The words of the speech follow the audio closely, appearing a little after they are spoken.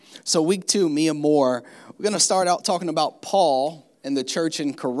So week 2, Mia Moore, we're going to start out talking about Paul and the church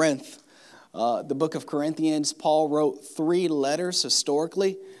in Corinth. The book of Corinthians, Paul wrote 3 letters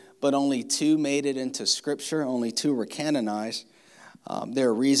historically, but only 2 made it into Scripture, only 2 were canonized. There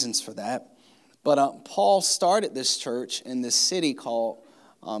are reasons for that. But Paul started this church in this city called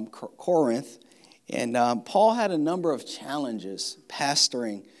Corinth, and Paul had a number of challenges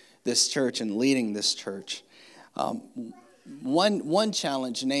pastoring this church and leading this church. One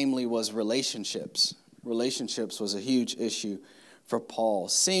challenge, namely, was relationships. Relationships was a huge issue for Paul.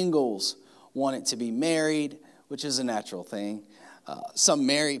 Singles wanted to be married, which is a natural thing. Some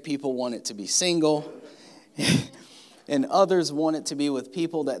married people wanted to be single, and others wanted to be with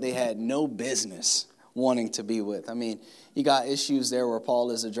people that they had no business wanting to be with. I mean, you got issues there where Paul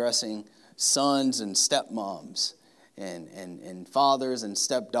is addressing sons and stepmoms and fathers and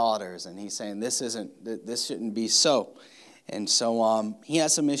stepdaughters, and he's saying this shouldn't be so. And so he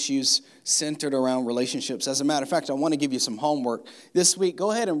has some issues centered around relationships. As a matter of fact, I want to give you some homework this week.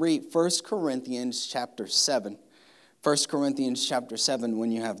 Go ahead and read 1 Corinthians chapter 7. 1 Corinthians chapter 7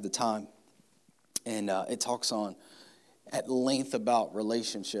 when you have the time. And it talks on at length about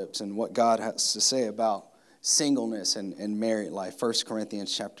relationships and what God has to say about singleness and married life. 1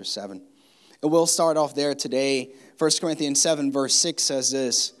 Corinthians chapter 7. And we'll start off there today. 1 Corinthians 7 verse 6 says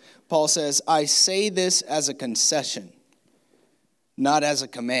this. Paul says, I say this as a concession, not as a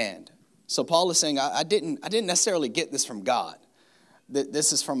command. So Paul is saying, I didn't necessarily get this from God.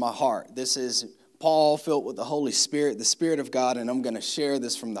 This is from my heart. This is Paul filled with the Holy Spirit, the Spirit of God, and I'm going to share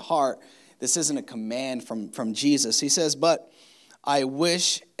this from the heart. This isn't a command from Jesus. He says, but I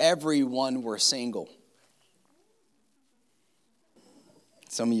wish everyone were single.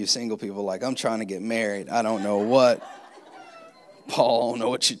 Some of you single people are like, I'm trying to get married. I don't know what. Paul, I don't know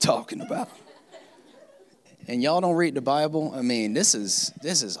what you're talking about. And y'all don't read the Bible? I mean, this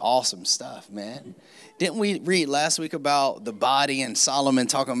is awesome stuff, man. Didn't we read last week about the body and Solomon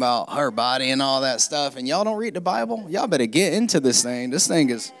talking about her body and all that stuff? And y'all don't read the Bible? Y'all better get into this thing. This thing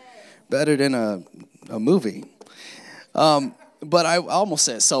is better than a movie. But I almost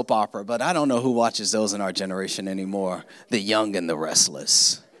said soap opera, but I don't know who watches those in our generation anymore. The Young and the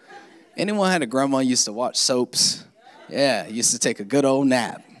Restless. Anyone had a grandma used to watch soaps? Yeah, used to take a good old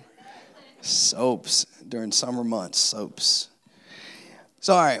nap. Soaps during summer months, soaps.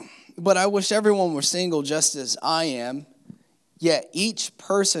 Sorry, but I wish everyone were single just as I am, yet each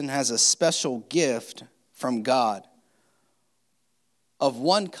person has a special gift from God of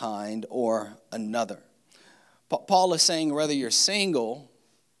one kind or another. Paul is saying whether you're single,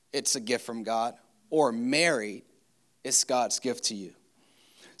 it's a gift from God, or married, it's God's gift to you.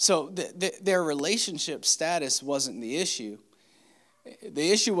 So their relationship status wasn't the issue. The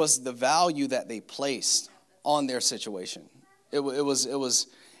issue was the value that they placed on their situation. It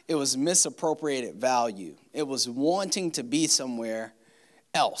was misappropriated value. It was wanting to be somewhere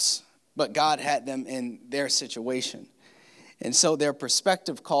else, but God had them in their situation. And so their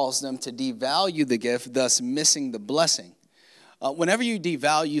perspective calls them to devalue the gift, thus missing the blessing. Whenever you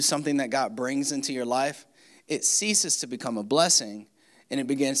devalue something that God brings into your life, it ceases to become a blessing and it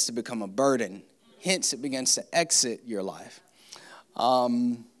begins to become a burden. Hence, it begins to exit your life.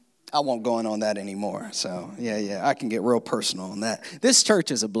 I won't go on that anymore. So, yeah, I can get real personal on that. This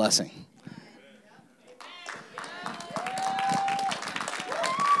church is a blessing.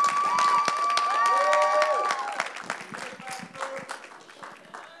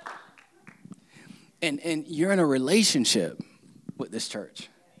 And you're in a relationship with this church.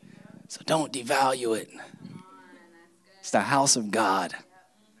 So don't devalue it. It's the house of God.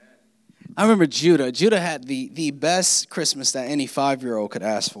 I remember Judah. Judah had the best Christmas that any 5-year-old could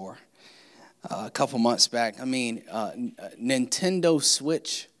ask for a couple months back. I mean, Nintendo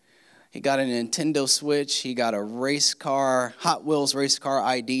Switch. He got a Nintendo Switch. He got a race car, Hot Wheels race car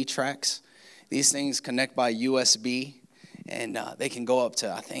ID tracks. These things connect by USB. And they can go up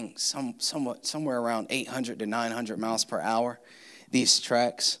to, I think, somewhere around 800 to 900 miles per hour, these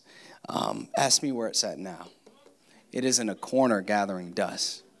tracks. Ask me where it's at now. It is in a corner gathering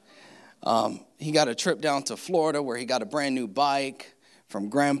dust. He got a trip down to Florida where he got a brand new bike from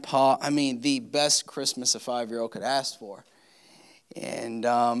Grandpa. I mean, the best Christmas a 5-year-old could ask for. And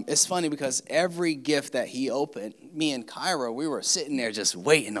it's funny because every gift that he opened, me and Kyra, we were sitting there just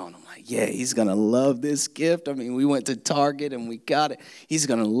waiting on him. Like, yeah, he's going to love this gift. I mean, we went to Target and we got it. He's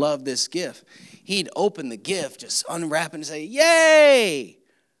going to love this gift. He'd open the gift, just unwrap it and say, yay,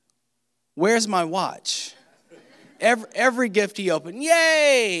 where's my watch? Every gift he opened,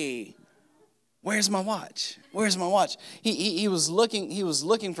 yay, where's my watch? Where's my watch? He was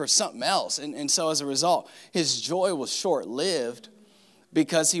looking for something else. And so as a result, his joy was short-lived.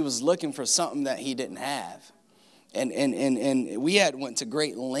 because he was looking for something that he didn't have. And we had went to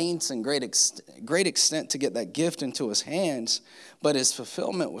great lengths and great extent to get that gift into his hands, but his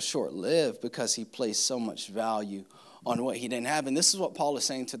fulfillment was short-lived because he placed so much value on what he didn't have. And this is what Paul is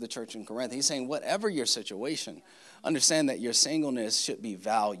saying to the church in Corinth. He's saying, whatever your situation, understand that your singleness should be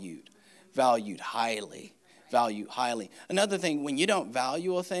valued highly. Another thing, when you don't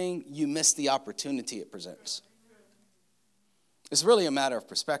value a thing, you miss the opportunity it presents. It's really a matter of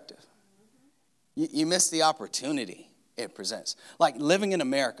perspective. You miss the opportunity it presents. Like living in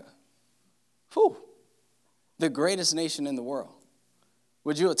America. Whew, the greatest nation in the world.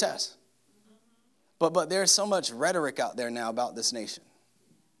 Would you attest? But there's so much rhetoric out there now about this nation,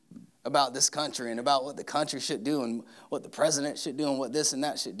 about this country, and about what the country should do and what the president should do and what this and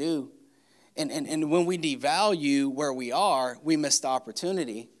that should do. And when we devalue where we are, we miss the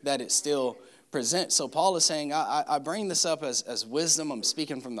opportunity that it still presents. So Paul is saying, I bring this up as wisdom. I'm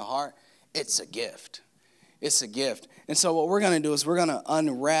speaking from the heart. It's a gift. It's a gift. And so what we're going to do is we're going to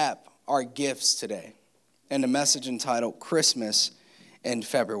unwrap our gifts today in a message entitled Christmas in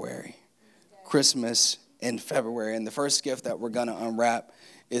February. Christmas in February. And the first gift that we're going to unwrap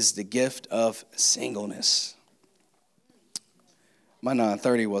is the gift of singleness. My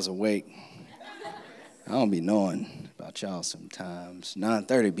 9:30 was awake. I don't be knowing about y'all sometimes.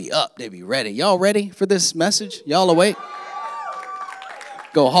 9:30 be up. They be ready. Y'all ready for this message? Y'all awake?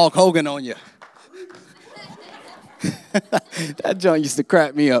 Go Hulk Hogan on you. That joint used to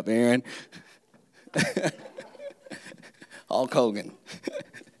crack me up, Aaron. Hulk Hogan.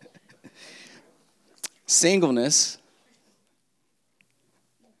 Singleness,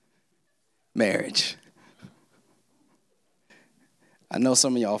 marriage. I know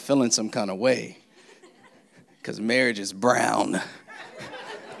some of y'all feeling some kind of way because marriage is brown.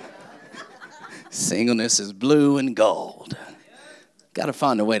 Singleness is blue and gold. Got to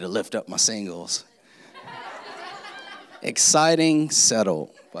find a way to lift up my singles. Exciting,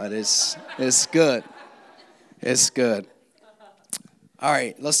 settled, but it's good. It's good. All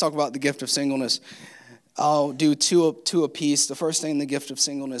right, let's talk about the gift of singleness. I'll do two apiece. The first thing the gift of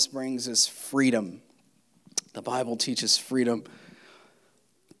singleness brings is freedom. The Bible teaches freedom.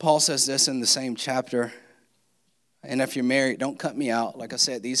 Paul says this in the same chapter. And if you're married, don't cut me out. Like I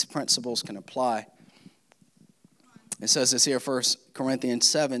said, these principles can apply. It says this here, 1 Corinthians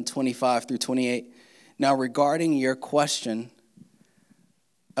 7, 25 through 28. Now, regarding your question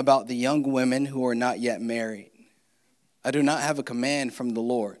about the young women who are not yet married, I do not have a command from the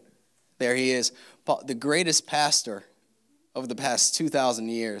Lord. There he is, Paul, the greatest pastor of the past 2,000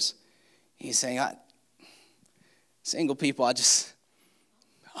 years. He's saying, single people,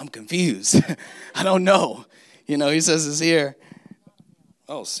 I'm confused. I don't know. You know, he says this here.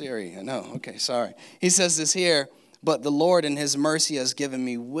 Oh, Siri, I know. Okay, sorry. He says this here. But the Lord in his mercy has given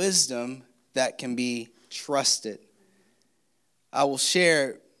me wisdom that can be trusted. I will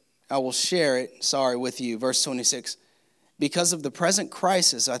share it, with you. Verse 26. Because of the present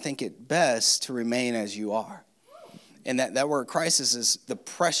crisis, I think it best to remain as you are. And that word crisis is the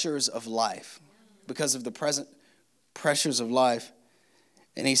pressures of life. Because of the present pressures of life.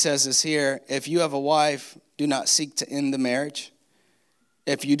 And he says this here, if you have a wife, do not seek to end the marriage.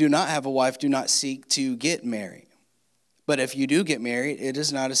 If you do not have a wife, do not seek to get married. But if you do get married, it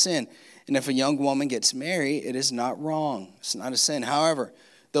is not a sin. And if a young woman gets married, it is not wrong. It's not a sin. However,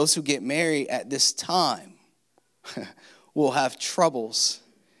 those who get married at this time will have troubles.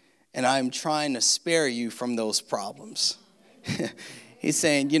 And I am trying to spare you from those problems. He's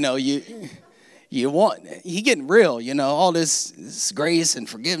saying, he getting real, all this grace and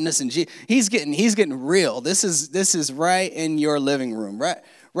forgiveness and he's getting real. This is right in your living room,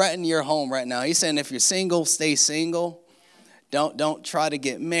 right in your home right now. He's saying if you're single, stay single. Don't try to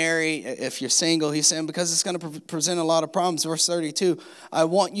get married if you're single. He's saying because it's going to present a lot of problems. Verse 32, I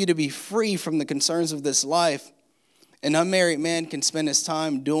want you to be free from the concerns of this life. An unmarried man can spend his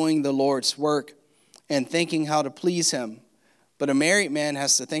time doing the Lord's work and thinking how to please him. But a married man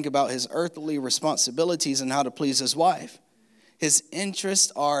has to think about his earthly responsibilities and how to please his wife. His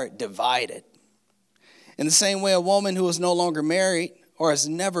interests are divided. In the same way, a woman who is no longer married or has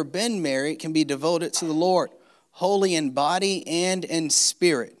never been married can be devoted to the Lord, holy in body and in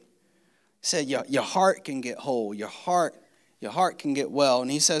spirit. He said your heart can get whole, your heart can get well.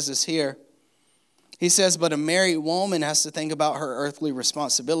 And he says this here. He says, but a married woman has to think about her earthly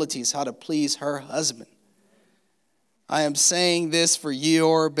responsibilities, how to please her husband. I am saying this for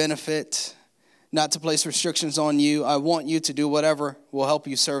your benefit, not to place restrictions on you. I want you to do whatever will help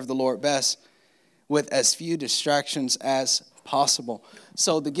you serve the Lord best with as few distractions as possible.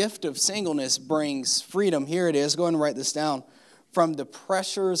 So the gift of singleness brings freedom. Here it is. Go ahead and write this down. from the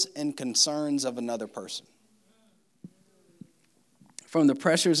pressures and concerns of another person. From the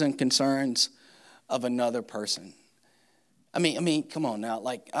pressures and concerns of another person. I mean, come on now.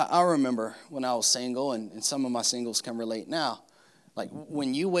 Like, I remember when I was single, and some of my singles can relate now. Like,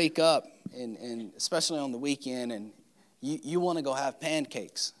 when you wake up, and especially on the weekend, and you want to go have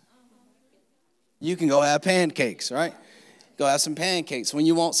pancakes. You can go have pancakes, right? Go have some pancakes. When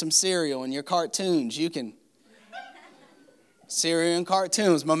you want some cereal and your cartoons, you can. Cereal and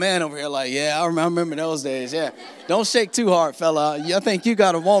cartoons. My man over here like, yeah, I remember those days, yeah. Don't shake too hard, fella. I think you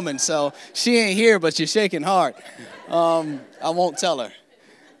got a woman, so she ain't here, but you're shaking hard. I won't tell her.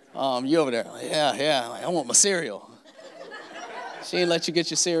 You over there, like, yeah, I want my cereal. She ain't let you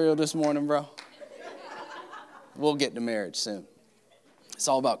get your cereal this morning, bro. We'll get to marriage soon. It's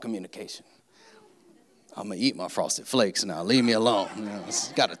all about communication. I'm going to eat my Frosted Flakes now. Leave me alone.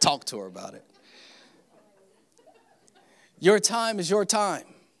 Got to talk to her about it. Your time is your time.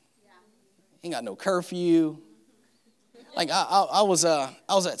 Ain't got no curfew. Like I was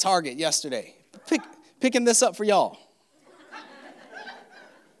at Target yesterday, picking this up for y'all.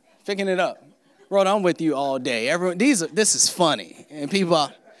 Picking it up. Rhoda, I'm with you all day. Everyone, this is funny, and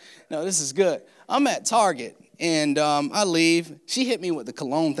people, no, this is good. I'm at Target, and I leave. She hit me with the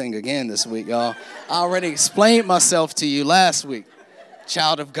cologne thing again this week, y'all. I already explained myself to you last week.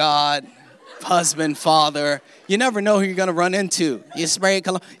 Child of God, husband, father. You never know who you're going to run into. You spray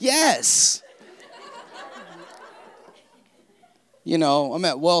cologne. Yes. You know, I'm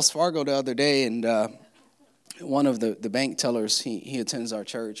at Wells Fargo the other day, and one of the bank tellers, he attends our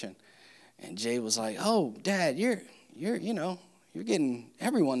church, and Jay was like, "Oh, Dad, you're getting,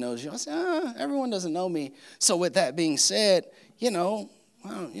 everyone knows you." I said, everyone doesn't know me. So with that being said, I don't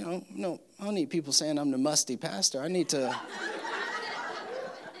need people saying I'm the musty pastor. I need to,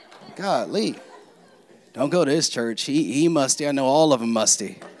 golly, don't go to his church. He musty. I know all of them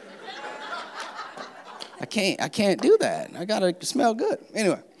musty. I can't do that. I gotta smell good.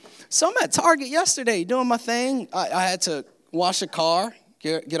 Anyway, so I'm at Target yesterday doing my thing. I had to wash a car,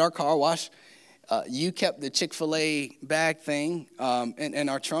 get our car washed. You kept the Chick-fil-A bag thing in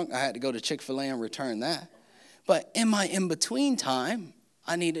our trunk. I had to go to Chick-fil-A and return that. But in my in-between time,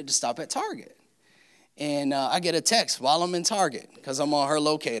 I needed to stop at Target. And I get a text while I'm in Target because I'm on her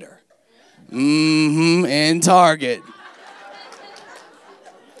locator. In Target.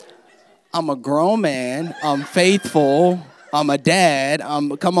 I'm a grown man. I'm faithful. I'm a dad.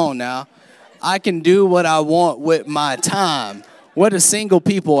 Come on now. I can do what I want with my time. Where the single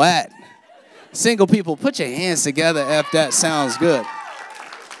people at? Single people, put your hands together if that sounds good.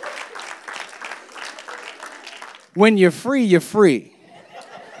 When you're free, you're free.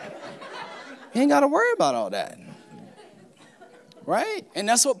 You ain't got to worry about all that. Right? And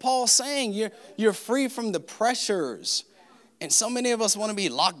that's what Paul's saying. You're free from the pressures. And so many of us want to be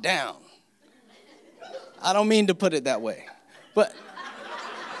locked down. I don't mean to put it that way. But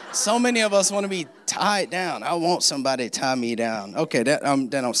so many of us want to be tied down. I want somebody to tie me down. Okay, that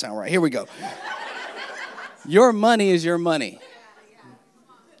don't sound right. Here we go. Your money is your money.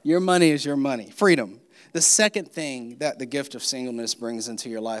 Your money is your money. Freedom. The second thing that the gift of singleness brings into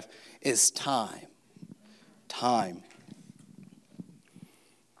your life is time. Time.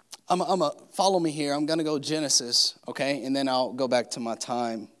 Follow me here. I'm going to go Genesis, okay? And then I'll go back to my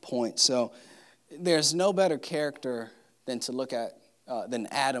time point. So there's no better character than to look at than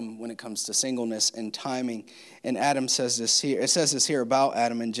Adam when it comes to singleness and timing. And Adam says this here. It says this here about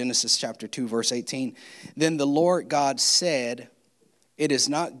Adam in Genesis chapter 2, verse 18. Then the Lord God said, "It is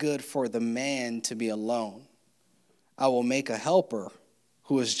not good for the man to be alone. I will make a helper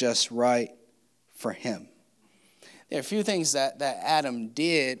who is just right for him." There are a few things that Adam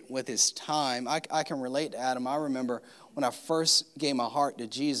did with his time. I can relate to Adam. I remember when I first gave my heart to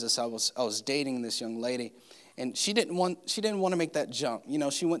Jesus, I was dating this young lady, and she didn't want to make that jump. You know,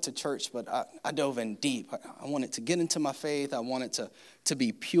 she went to church, but I dove in deep. I wanted to get into my faith. I wanted to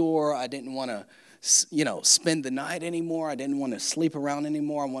be pure. I didn't want to, spend the night anymore. I didn't want to sleep around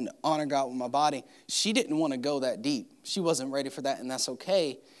anymore. I wanted to honor God with my body. She didn't want to go that deep. She wasn't ready for that, and that's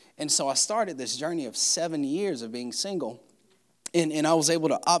okay. And so I started this journey of 7 years of being single, and I was able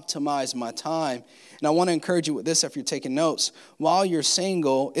to optimize my time. And I want to encourage you with this if you're taking notes. While you're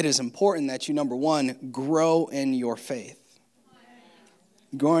single, it is important that you, number one, grow in your faith.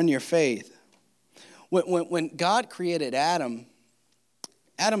 Grow in your faith. When God created Adam,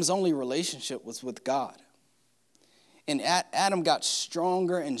 Adam's only relationship was with God. And Adam got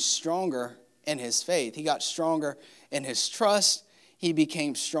stronger and stronger in his faith. He got stronger in his trust. He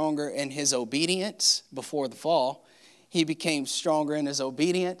became stronger in his obedience before the fall. He became stronger in his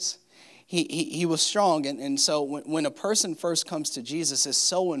obedience. he was strong. And so when a person first comes to Jesus, it's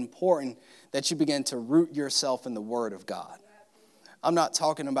so important that you begin to root yourself in the Word of God. I'm not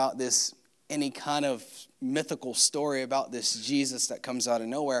talking about this any kind of mythical story about this Jesus that comes out of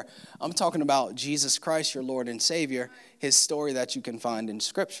nowhere. I'm talking about Jesus Christ, your Lord and Savior, his story that you can find in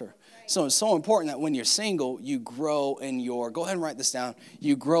Scripture. So it's so important that when you're single, you grow in your, go ahead and write this down,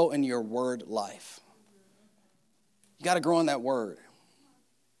 you grow in your word life. You got to grow in that word.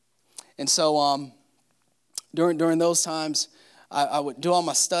 And so during those times, I would do all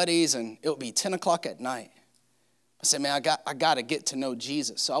my studies, and it would be 10 o'clock at night. I said, man, I got to get to know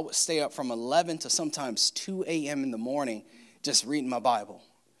Jesus. So I would stay up from 11 to sometimes 2 a.m. in the morning just reading my Bible,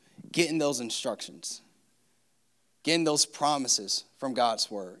 getting those instructions, getting those promises from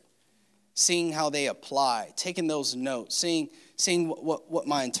God's word, seeing how they apply, taking those notes, seeing what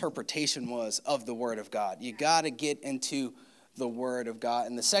my interpretation was of the word of God. You got to get into the word of God.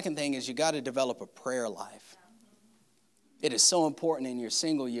 And the second thing is you got to develop a prayer life. It is so important in your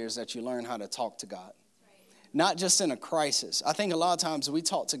single years that you learn how to talk to God. Not just in a crisis. I think a lot of times we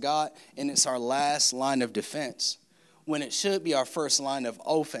talk to God and it's our last line of defense when it should be our first line of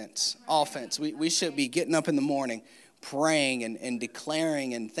offense. We should be getting up in the morning, praying and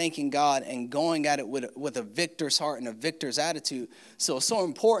declaring and thanking God and going at it with a victor's heart and a victor's attitude. So it's so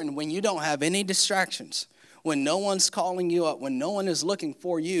important when you don't have any distractions, when no one's calling you up, when no one is looking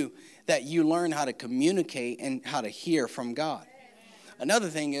for you, that you learn how to communicate and how to hear from God. Another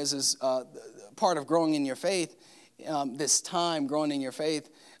thing is part of growing in your faith, this time growing in your faith,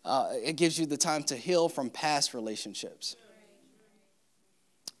 it gives you the time to heal from past relationships.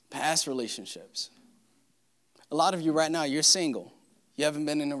 Past relationships. A lot of you right now, you're single. You haven't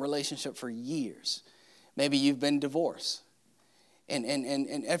been in a relationship for years. Maybe you've been divorced. And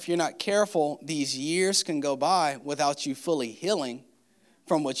if you're not careful, these years can go by without you fully healing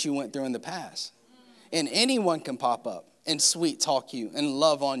from what you went through in the past. And anyone can pop up and sweet talk you and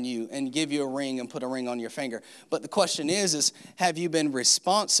love on you and give you a ring and put a ring on your finger. But the question is have you been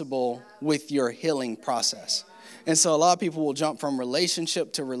responsible with your healing process? And so a lot of people will jump from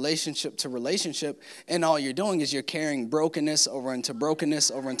relationship to relationship to relationship, and all you're doing is you're carrying brokenness over into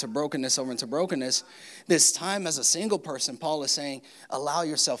brokenness, over into brokenness, over into brokenness. This time as a single person, Paul is saying, allow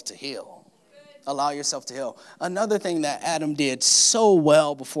yourself to heal. Allow yourself to heal. Another thing that Adam did so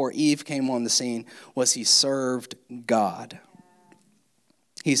well before Eve came on the scene was he served God.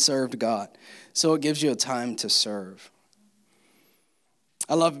 He served God. So it gives you a time to serve.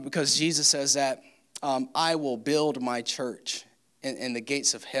 I love it because Jesus says that I will build my church and the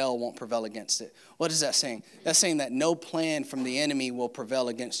gates of hell won't prevail against it. What is that saying? That's saying that no plan from the enemy will prevail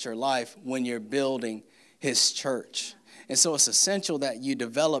against your life when you're building his church. And so it's essential that you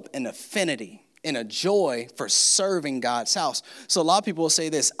develop an affinity and a joy for serving God's house. So a lot of people will say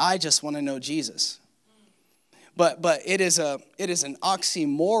this, I just want to know Jesus. But it is an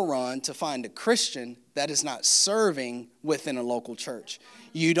oxymoron to find a Christian that is not serving within a local church.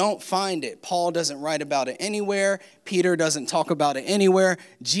 You don't find it. Paul doesn't write about it anywhere. Peter doesn't talk about it anywhere.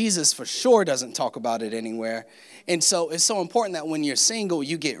 Jesus for sure doesn't talk about it anywhere. And so it's so important that when you're single,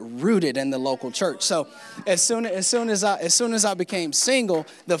 you get rooted in the local church. So as soon as I became single,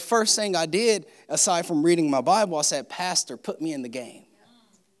 the first thing I did, aside from reading my Bible, I said, Pastor, put me in the game.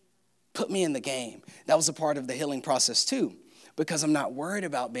 Put me in the game. That was a part of the healing process too, because I'm not worried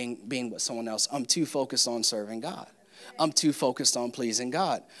about being with someone else. I'm too focused on serving God. I'm too focused on pleasing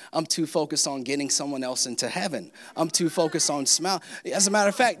God. I'm too focused on getting someone else into heaven. I'm too focused on smile. As a matter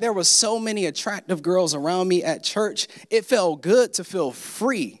of fact, there were so many attractive girls around me at church. It felt good to feel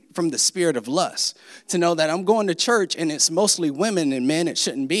free from the spirit of lust, to know that I'm going to church and it's mostly women and men. It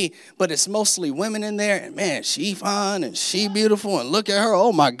shouldn't be, but it's mostly women in there. And man, she fine and she beautiful and look at her.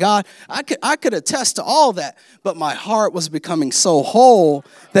 Oh my God, I could attest to all that, but my heart was becoming so whole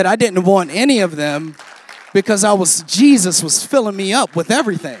that I didn't want any of them because Jesus was filling me up with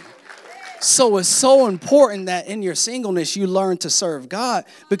everything. So it's so important that in your singleness, you learn to serve God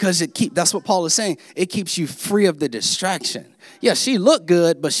because that's what Paul is saying. It keeps you free of the distraction. Yeah, she looked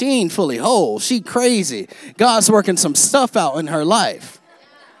good, but she ain't fully whole. She crazy. God's working some stuff out in her life.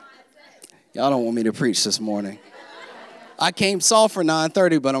 Y'all don't want me to preach this morning. I came soft for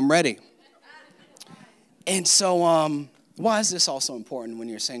 9:30, but I'm ready. And so why is this also important when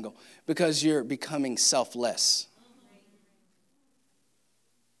you're single? Because you're becoming selfless.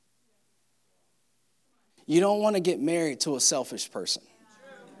 You don't want to get married to a selfish person.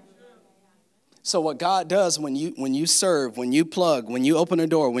 So what God does when you serve, when you plug, when you open a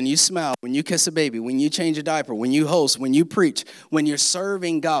door, when you smile, when you kiss a baby, when you change a diaper, when you host, when you preach, when you're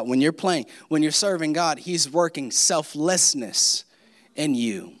serving God, when you're playing, when you're serving God, he's working selflessness in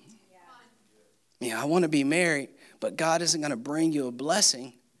you. I want to be married, but God isn't going to bring you a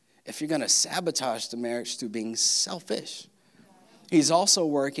blessing if you're going to sabotage the marriage through being selfish. He's also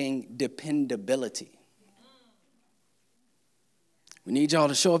working dependability. We need y'all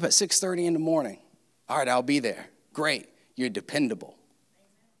to show up at 6:30 in the morning. All right, I'll be there. Great. You're dependable.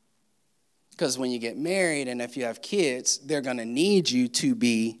 Because when you get married and if you have kids, they're going to need you to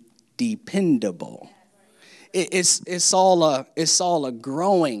be dependable. It's all a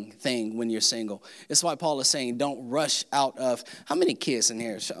growing thing when you're single. It's why Paul is saying don't rush out of. How many kids in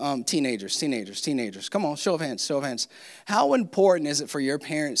here? Teenagers. Come on, show of hands. How important is it for your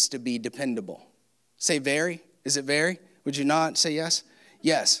parents to be dependable? Say very. Is it very? Would you not say yes?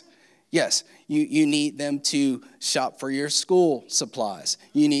 Yes. You need them to shop for your school supplies.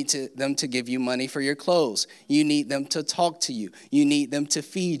 You need them to give you money for your clothes. You need them to talk to you. You need them to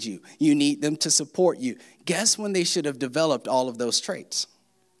feed you. You need them to support you. Guess when they should have developed all of those traits?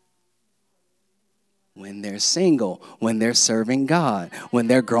 When they're single, when they're serving God, when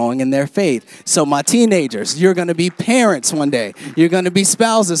they're growing in their faith. So my teenagers, you're going to be parents one day. You're going to be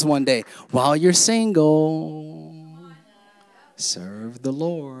spouses one day. While you're single, serve the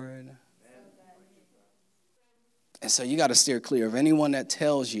Lord. And so you got to steer clear of anyone that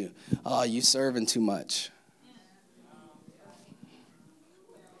tells you, oh, you serving too much.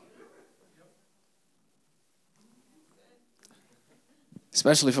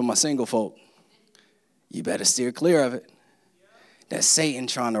 Especially for my single folk. You better steer clear of it. That's Satan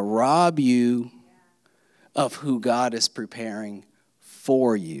trying to rob you of who God is preparing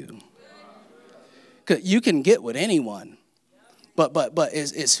for you. 'Cause you can get with anyone, but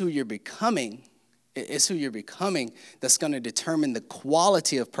it's who you're becoming. It's who you're becoming that's going to determine the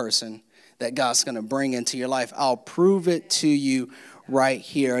quality of person that God's going to bring into your life. I'll prove it to you right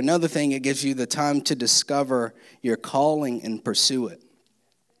here. Another thing, it gives you the time to discover your calling and pursue it.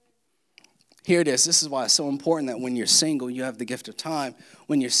 Here it is. This is why it's so important that when you're single, you have the gift of time.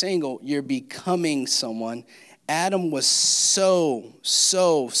 When you're single, you're becoming someone. Adam was so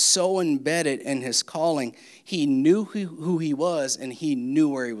embedded in his calling. He knew who he was, and he knew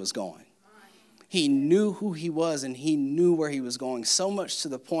where he was going. He knew who he was, and he knew where he was going, so much to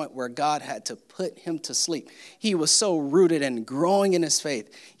the point where God had to put him to sleep. He was so rooted in growing in his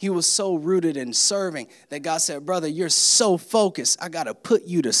faith. He was so rooted in serving that God said, brother, you're so focused. I got to put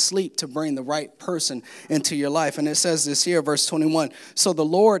you to sleep to bring the right person into your life. And it says this here, verse 21. So the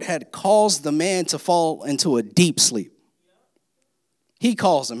Lord had caused the man to fall into a deep sleep. He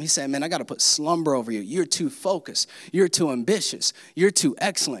calls him. He said, man, I got to put slumber over you. You're too focused. You're too ambitious. You're too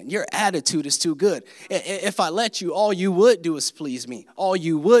excellent. Your attitude is too good. If I let you, all you would do is please me. All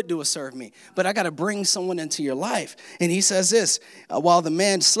you would do is serve me. But I got to bring someone into your life. And he says this, while the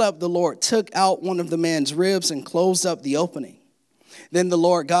man slept, the Lord took out one of the man's ribs and closed up the opening. Then the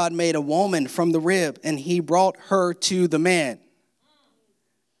Lord God made a woman from the rib, and he brought her to the man.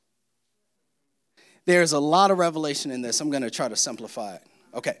 There's a lot of revelation in this. I'm going to try to simplify it.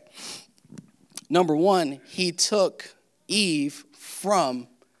 Okay. Number one, he took Eve from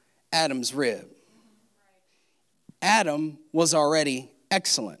Adam's rib. Adam was already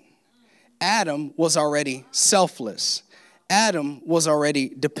excellent. Adam was already selfless. Adam was already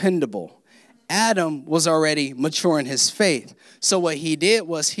dependable. Adam was already mature in his faith. So what he did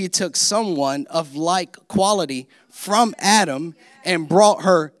was he took someone of like quality from Adam and brought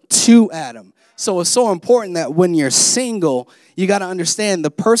her to Adam. So it's so important that when you're single, you got to understand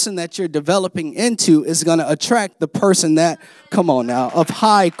the person that you're developing into is going to attract the person that, come on now, of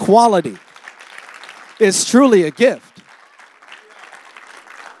high quality. It's truly a gift.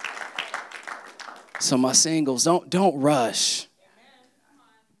 So my singles, don't rush.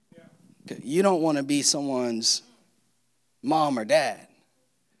 You don't want to be someone's mom or dad.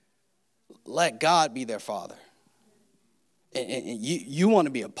 Let God be their father. And you want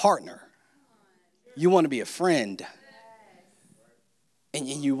to be a partner. You want to be a friend. And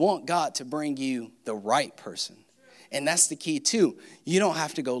you want God to bring you the right person. And that's the key too. You don't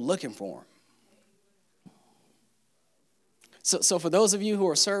have to go looking for him. So for those of you who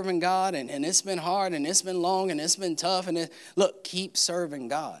are serving God and it's been hard and it's been long and it's been tough, look, keep serving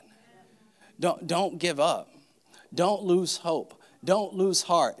God. Don't give up. Don't lose hope. Don't lose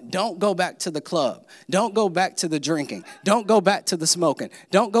heart. Don't go back to the club. Don't go back to the drinking. Don't go back to the smoking.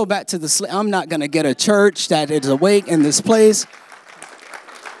 Don't go back to the sleep. I'm not going to get a church that is awake in this place.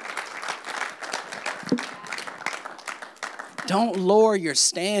 Don't lower your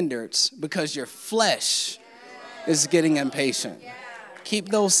standards because your flesh is getting impatient. Keep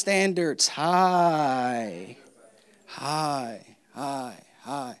those standards high.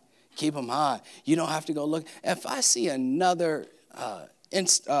 Keep them high. You don't have to go look. If I see another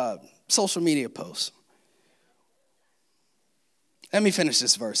social media posts. Let me finish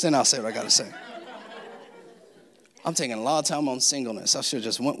this verse, then I'll say what I got to say. I'm taking a lot of time on singleness. I should have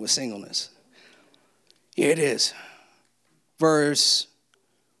just went with singleness. Here it is. Verse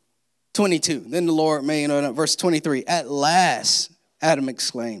 22. Then the Lord made, verse 23. At last, Adam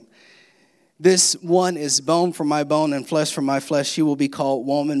exclaimed, this one is bone from my bone and flesh from my flesh. She will be called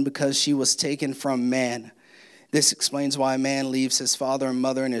woman because she was taken from man. This explains why a man leaves his father and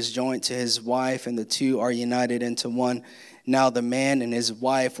mother and is joined to his wife, and the two are united into one. Now the man and his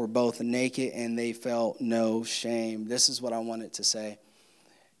wife were both naked, and they felt no shame. This is what I wanted to say.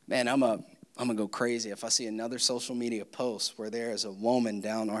 Man, I'm going to go crazy if I see another social media post where there is a woman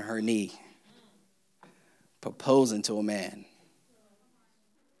down on her knee proposing to a man.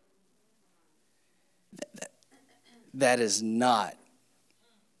 That is not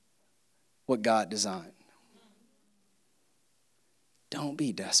what God designed. Don't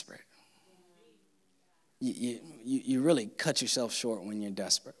be desperate. You really cut yourself short when you're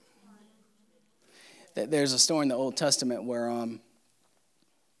desperate. There's a story in the Old Testament where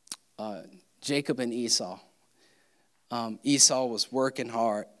Jacob and Esau. Esau was working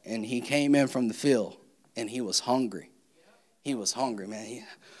hard, and he came in from the field, and he was hungry. He was hungry, man.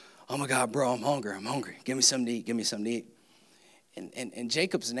 Oh my God, bro, I'm hungry. Give me something to eat. And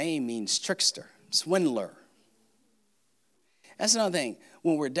Jacob's name means trickster, swindler. That's another thing.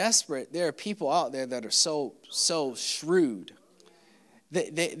 When we're desperate, there are people out there that are so shrewd.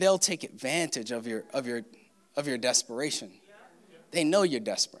 They'll take advantage of your desperation. They know you're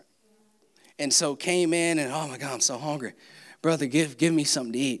desperate. And so came in and, oh my God, I'm so hungry. Brother, give me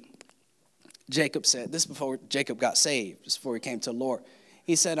something to eat. Jacob said, this before Jacob got saved, just before he came to the Lord.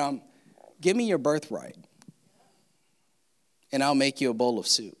 He said, give me your birthright, and I'll make you a bowl of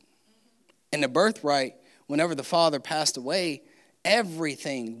soup. And the birthright, whenever the father passed away,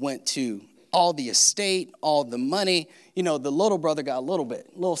 everything went to all the estate, all the money. You know, the little brother got a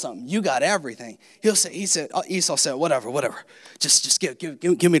little something. You got everything. Esau said, whatever. Just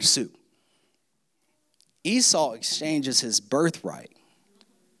give me the soup. Esau exchanges his birthright,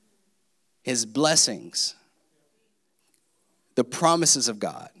 his blessings, the promises of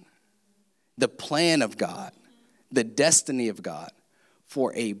God, the plan of God, the destiny of God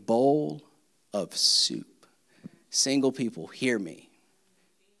for a bowl of soup. Single people, hear me.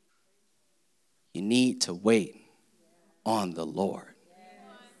 You need to wait on the Lord.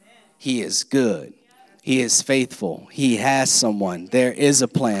 He is good. He is faithful. He has someone. There is a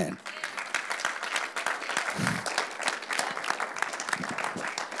plan.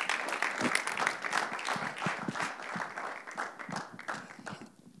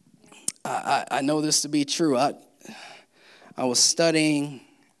 I know this to be true. I was studying.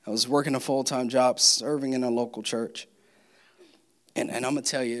 I was working a full-time job, serving in a local church. And I'm going to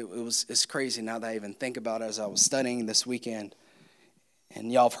tell you, it's crazy now that I even think about it as I was studying this weekend.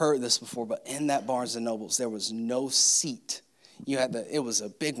 And y'all have heard this before, but in that Barnes & Nobles, there was no seat. It was a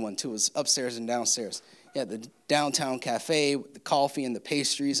big one, too. It was upstairs and downstairs. You had the downtown cafe with the coffee and the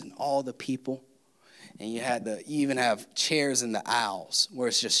pastries and all the people. And you even have chairs in the aisles where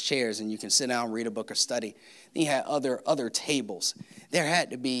it's just chairs and you can sit down, read a book, or study. Then you had other tables. There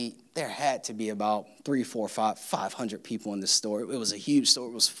had to be about 300, 400, 500 people in this store. It was a huge store.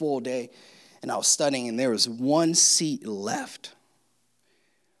 It was a full day. And I was studying, and there was one seat left.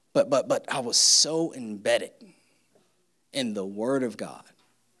 But I was so embedded in the Word of God,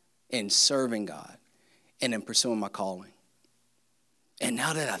 in serving God, and in pursuing my calling. And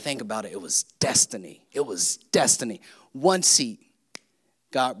now that I think about it, it was destiny. It was destiny. One seat,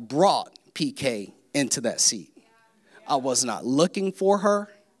 God brought PK into that seat. I was not looking for her.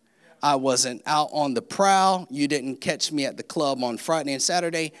 I wasn't out on the prowl. You didn't catch me at the club on Friday and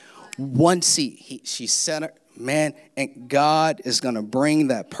Saturday. One seat. She said, man, and God is going to bring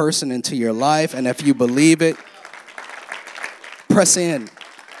that person into your life. And if you believe it, press in.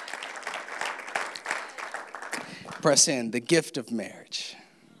 Press in. The gift of marriage.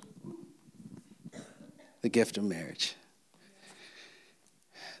 The gift of marriage.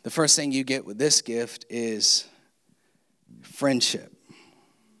 The first thing you get with this gift is friendship.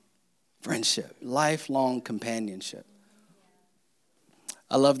 Friendship. Lifelong companionship.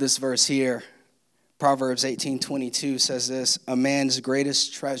 I love this verse here. Proverbs 18:22 says this: a man's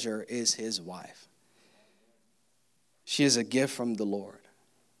greatest treasure is his wife. She is a gift from the Lord.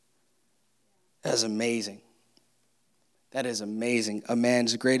 That is amazing. That is amazing. A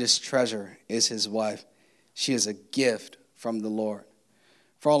man's greatest treasure is his wife. She is a gift from the Lord.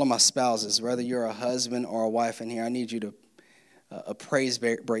 For all of my spouses, whether you're a husband or a wife in here, I need you to a praise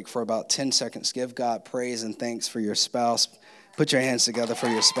break for about 10 seconds. Give God praise and thanks for your spouse. Put your hands together for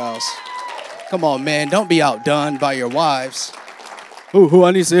your spouse. Come on, man. Don't be outdone by your wives. Who?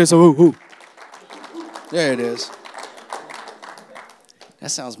 I need to say so. Who? There it is.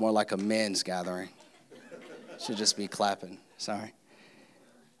 That sounds more like a men's gathering. Should just be clapping. Sorry.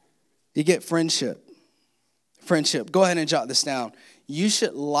 You get friendship. Friendship. Go ahead and jot this down. You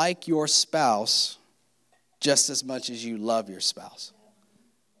should like your spouse just as much as you love your spouse.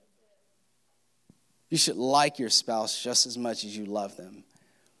 You should like your spouse just as much as you love them.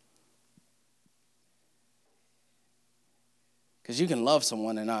 Because you can love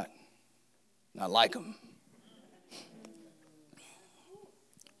someone and not like them.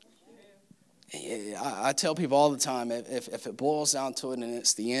 I tell people all the time, if it boils down to it and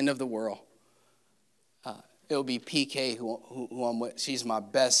it's the end of the world, it'll be PK who I'm with. She's my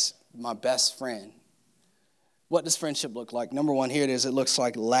best friend. What does friendship look like? Number one, here it is. It looks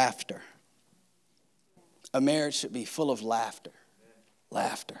like laughter. A marriage should be full of laughter.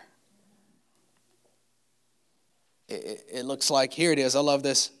 Laughter. It looks like, here it is. I love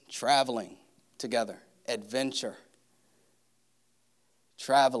this. Traveling together. Adventure.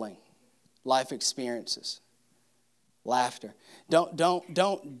 Traveling. Life experiences. Laughter.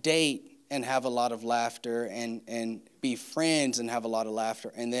 Don't date and have a lot of laughter and be friends and have a lot of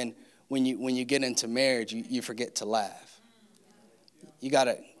laughter. And then when you get into marriage, you forget to laugh. You got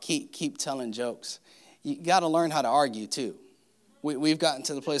to keep telling jokes. You got to learn how to argue too. We've gotten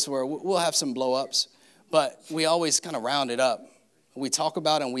to the place where we'll have some blow-ups, but we always kind of round it up. We talk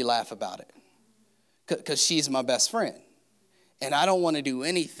about it and we laugh about it because she's my best friend. And I don't want to do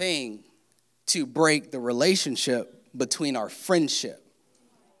anything to break the relationship between our friendship.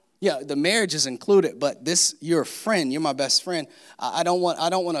 Yeah, the marriage is included, but you're a friend, you're my best friend. I don't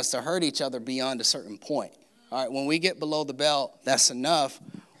want us to hurt each other beyond a certain point. All right, when we get below the belt, that's enough.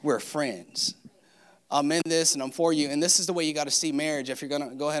 We're friends. I'm in this and I'm for you. And this is the way you got to see marriage. If you're going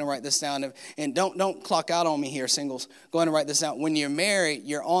to go ahead and write this down. And don't clock out on me here, singles. Go ahead and write this down. When you're married,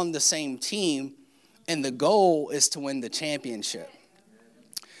 you're on the same team. And the goal is to win the championship.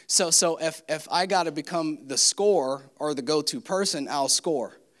 So if I got to become the scorer or the go-to person, I'll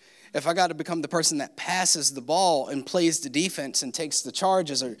score. If I got to become the person that passes the ball and plays the defense and takes the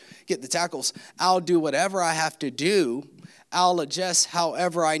charges or get the tackles, I'll do whatever I have to do. I'll adjust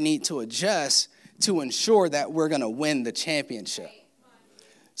however I need to adjust to ensure that we're going to win the championship.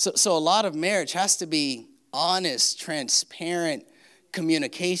 So a lot of marriage has to be honest, transparent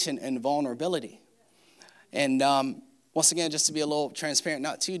communication and vulnerability. And once again, just to be a little transparent,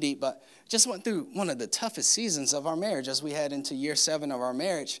 not too deep, but just went through one of the toughest seasons of our marriage as we head into year 7 of our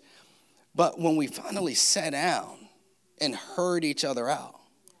marriage. But when we finally sat down and heard each other out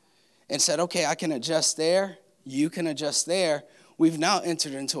and said, okay, I can adjust there, you can adjust there, we've now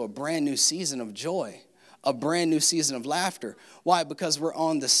entered into a brand new season of joy, a brand new season of laughter. Why? Because we're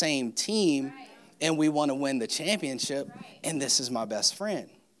on the same team and we want to win the championship, and this is my best friend.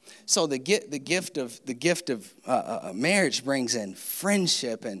 So the gift of marriage brings in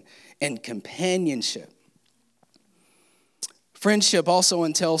friendship and companionship. Friendship also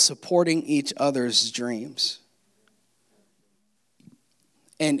entails supporting each other's dreams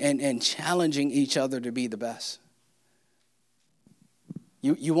and challenging each other to be the best.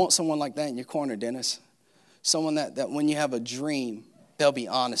 You want someone like that in your corner, Dennis. Someone that when you have a dream, they'll be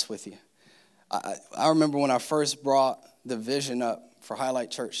honest with you. I remember when I first brought the vision up for Highlight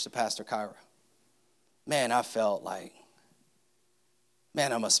Church to Pastor Kyra. Man, I felt like,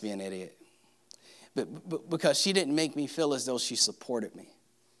 I must be an idiot. But because she didn't make me feel as though she supported me.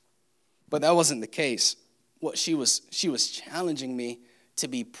 But that wasn't the case. What she was challenging me to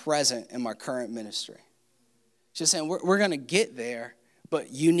be present in my current ministry. She's saying, we're going to get there,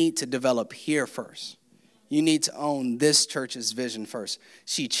 but you need to develop here first. You need to own this church's vision first.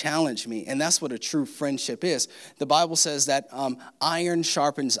 She challenged me, and that's what a true friendship is. The Bible says that iron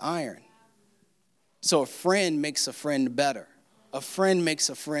sharpens iron. So a friend makes a friend better. A friend makes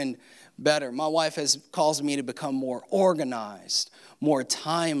a friend better. My wife has caused me to become more organized, more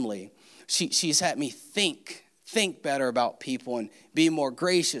timely. She's had me think better about people and be more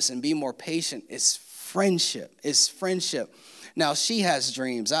gracious and be more patient. It's friendship. It's friendship. Now, she has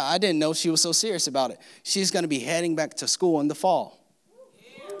dreams. I didn't know she was so serious about it. She's going to be heading back to school in the fall.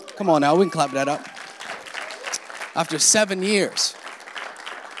 Come on now, we can clap that up. After 7 years.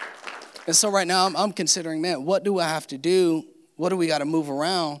 And so right now, I'm considering, man, what do I have to do? What do we got to move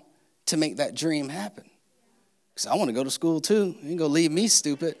around to make that dream happen? Because I want to go to school too. You ain't going to leave me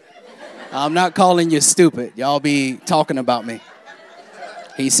stupid. I'm not calling you stupid. Y'all be talking about me.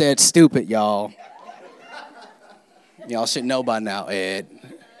 He said stupid, y'all. Y'all should know by now, Ed.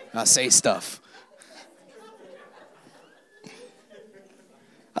 I say stuff.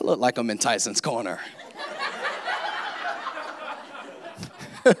 I look like I'm in Tyson's corner.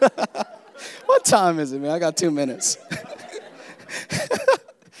 What time is it, man? I got 2 minutes.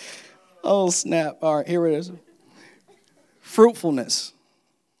 Oh, snap. All right, here it is. Fruitfulness.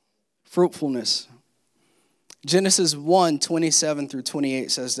 Fruitfulness. Genesis 1:27 through 28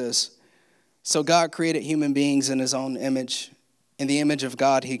 says this. So God created human beings in his own image. In the image of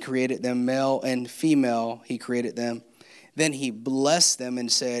God, he created them, male and female, he created them. Then he blessed them and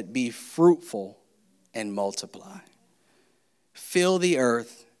said, be fruitful and multiply. Fill the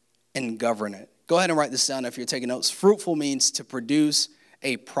earth and govern it. Go ahead and write this down if you're taking notes. Fruitful means to produce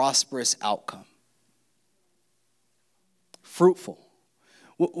a prosperous outcome. Fruitful.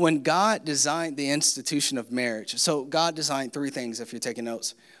 When God designed the institution of marriage, so God designed three things if you're taking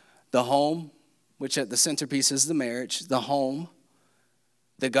notes. The home, which at the centerpiece is the marriage, the home,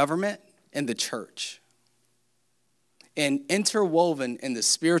 the government, and the church. And interwoven in the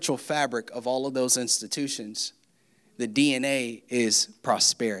spiritual fabric of all of those institutions, the DNA is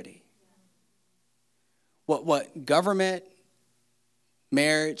prosperity. What government,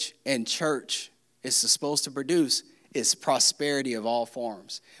 marriage, and church is supposed to produce is prosperity of all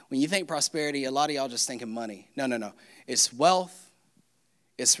forms. When you think prosperity, a lot of y'all just thinking money. No. It's wealth,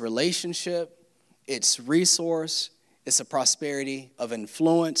 it's relationship, it's resource, it's a prosperity of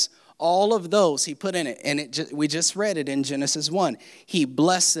influence. All of those he put in it, and we just read it in Genesis 1. He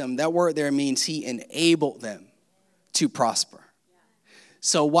blessed them. That word there means he enabled them to prosper.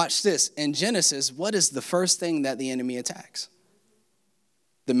 So watch this. In Genesis, what is the first thing that the enemy attacks?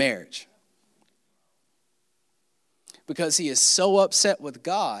 The marriage. Because he is so upset with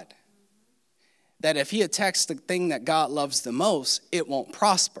God that if he attacks the thing that God loves the most, it won't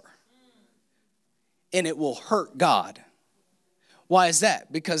prosper. And it will hurt God. Why is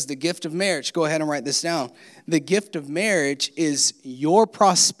that? Because the gift of marriage, go ahead and write this down. The gift of marriage is your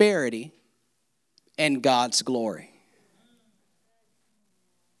prosperity and God's glory.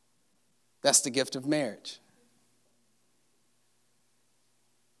 That's the gift of marriage.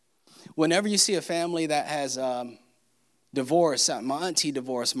 Whenever you see a family that has divorce, my auntie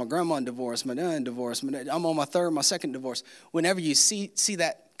divorced, my grandma divorced, my dad divorced, I'm on my second divorce. Whenever you see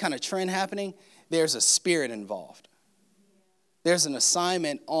that kind of trend happening, there's a spirit involved. There's an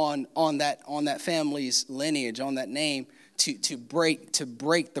assignment on that family's lineage, on that name, to break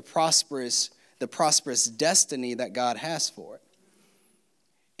the prosperous destiny that God has for it.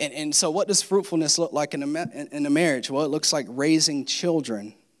 And so what does fruitfulness look like in a marriage? Well, it looks like raising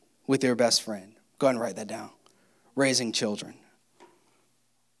children with your best friend. Go ahead and write that down. Raising children.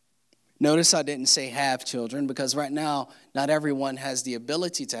 Notice I didn't say have children, because right now, not everyone has the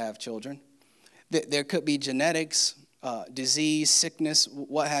ability to have children. There could be genetics, disease, sickness,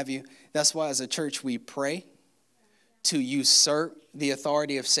 what have you. That's why as a church we pray to usurp the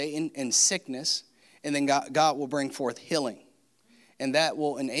authority of Satan and sickness, and then God will bring forth healing. And that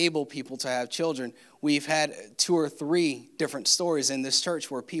will enable people to have children. We've had 2 or 3 different stories in this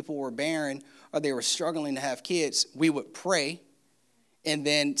church where people were barren or they were struggling to have kids. We would pray, and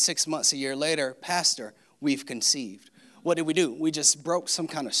then 6 months, a year later, Pastor, we've conceived. What did we do? We just broke some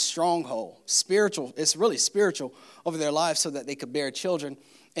kind of stronghold, spiritual. It's really spiritual over their lives so that they could bear children,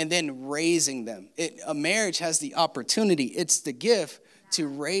 and then raising them. A marriage has the opportunity. It's the gift to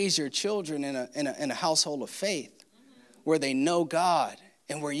raise your children in a household of faith, where they know God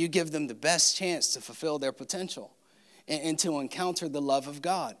and where you give them the best chance to fulfill their potential and to encounter the love of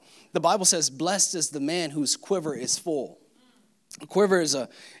God. The Bible says, blessed is the man whose quiver is full. A quiver is an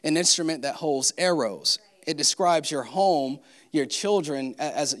instrument that holds arrows. It describes your home, your children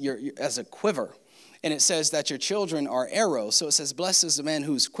as a quiver. And it says that your children are arrows. So it says, blessed is the man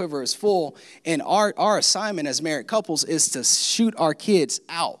whose quiver is full. And our assignment as married couples is to shoot our kids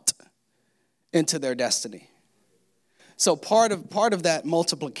out into their destiny. So part of that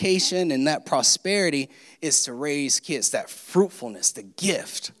multiplication and that prosperity is to raise kids, that fruitfulness, the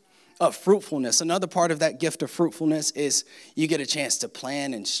gift of fruitfulness. Another part of that gift of fruitfulness is you get a chance to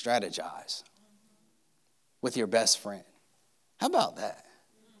plan and strategize with your best friend. How about that?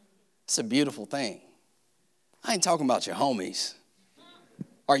 It's a beautiful thing. I ain't talking about your homies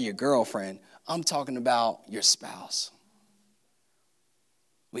or your girlfriend. I'm talking about your spouse.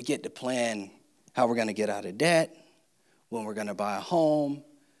 We get to plan how we're going to get out of debt, when we're going to buy a home,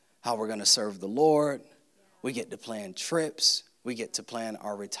 how we're going to serve the Lord. We get to plan trips. We get to plan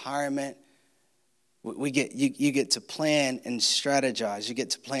our retirement. You get to plan and strategize. You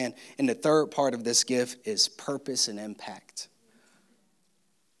get to plan. And the third part of this gift is purpose and impact.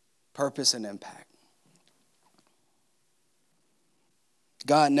 Purpose and impact.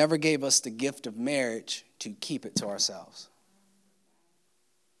 God never gave us the gift of marriage to keep it to ourselves.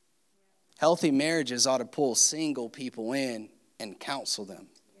 Healthy marriages ought to pull single people in and counsel them,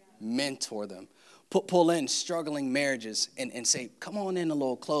 mentor them. Pull in struggling marriages and say, come on in a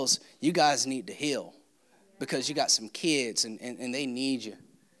little close. You guys need to heal because you got some kids and they need you.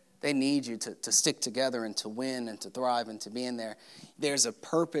 They need you to stick together and to win and to thrive and to be in there. There's a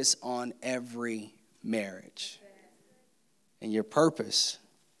purpose on every marriage. And your purpose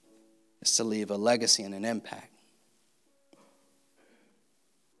is to leave a legacy and an impact.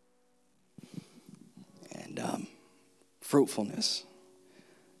 And fruitfulness.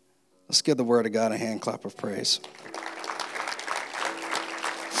 Let's give the word of God a hand clap of praise.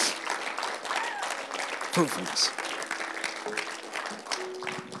 Fruitfulness.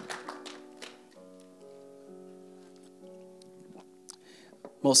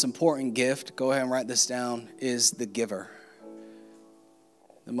 Most important gift, go ahead and write this down, is the giver.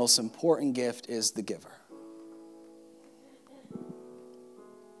 The most important gift is the giver.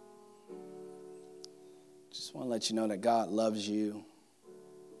 Just want to let you know that God loves you.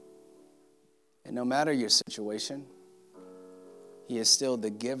 And no matter your situation, He is still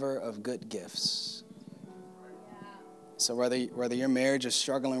the giver of good gifts. So whether your marriage is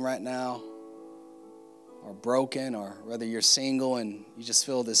struggling right now or broken, or whether you're single and you just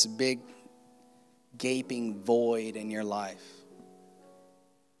feel this big gaping void in your life,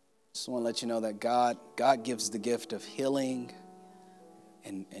 just want to let you know that God gives the gift of healing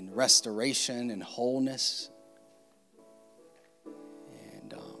and restoration and wholeness.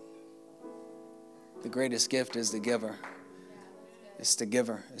 And the greatest gift is the giver. It's the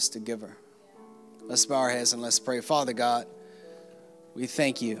giver. It's the giver. Let's bow our heads and let's pray. Father God, we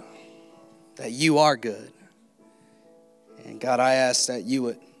thank you that you are good. And God, I ask that you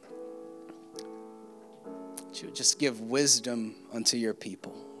would just give wisdom unto your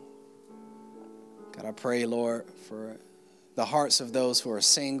people. God, I pray, Lord, for the hearts of those who are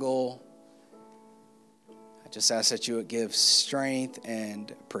single. I just ask that you would give strength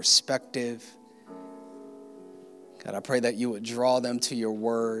and perspective. God, I pray that you would draw them to your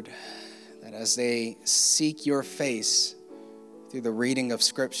word, that as they seek your face through the reading of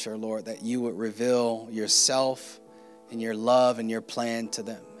Scripture, Lord, that you would reveal yourself and your love and your plan to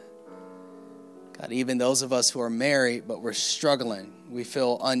them. God, even those of us who are married but we're struggling, we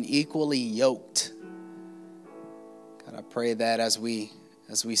feel unequally yoked. God, I pray that as we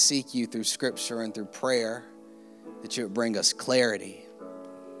seek you through Scripture and through prayer, that you would bring us clarity,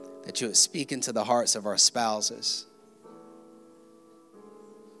 that you would speak into the hearts of our spouses.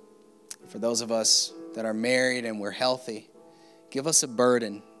 For those of us that are married and we're healthy, give us a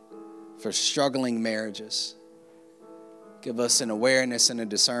burden for struggling marriages. Give us an awareness and a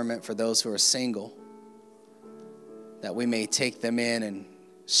discernment for those who are single, that we may take them in and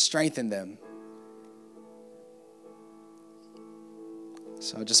strengthen them.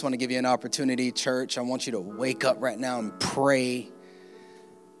 So I just want to give you an opportunity, church. I want you to wake up right now and pray.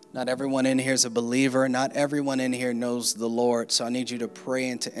 Not everyone in here is a believer. Not everyone in here knows the Lord. So I need you to pray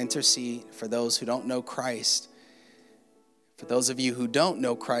and to intercede for those who don't know Christ. For those of you who don't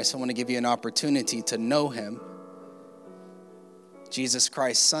know Christ, I want to give you an opportunity to know him. Jesus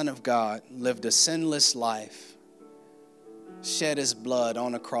Christ, Son of God, lived a sinless life, shed his blood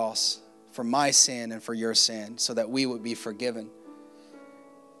on a cross for my sin and for your sin so that we would be forgiven.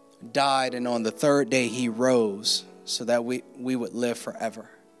 Died, and on the third day he rose so that we would live forever.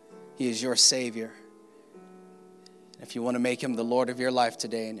 He is your Savior. If you want to make him the Lord of your life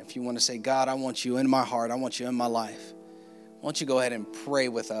today, and if you want to say, God, I want you in my heart, I want you in my life, why don't you go ahead and pray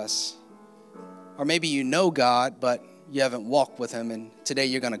with us? Or maybe you know God, but you haven't walked with him, and today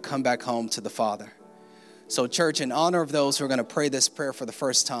you're going to come back home to the Father. So church, in honor of those who are going to pray this prayer for the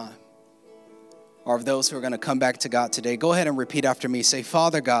first time, or of those who are going to come back to God today, go ahead and repeat after me. Say,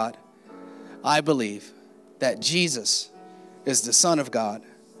 Father God, I believe that Jesus is the Son of God.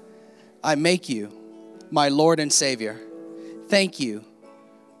 I make you my Lord and Savior. Thank you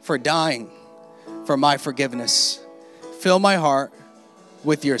for dying for my forgiveness. Fill my heart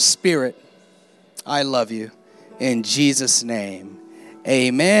with your Spirit. I love you. In Jesus' name,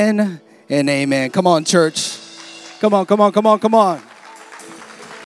 amen and amen. Come on, church. Come on, come on, come on, come on.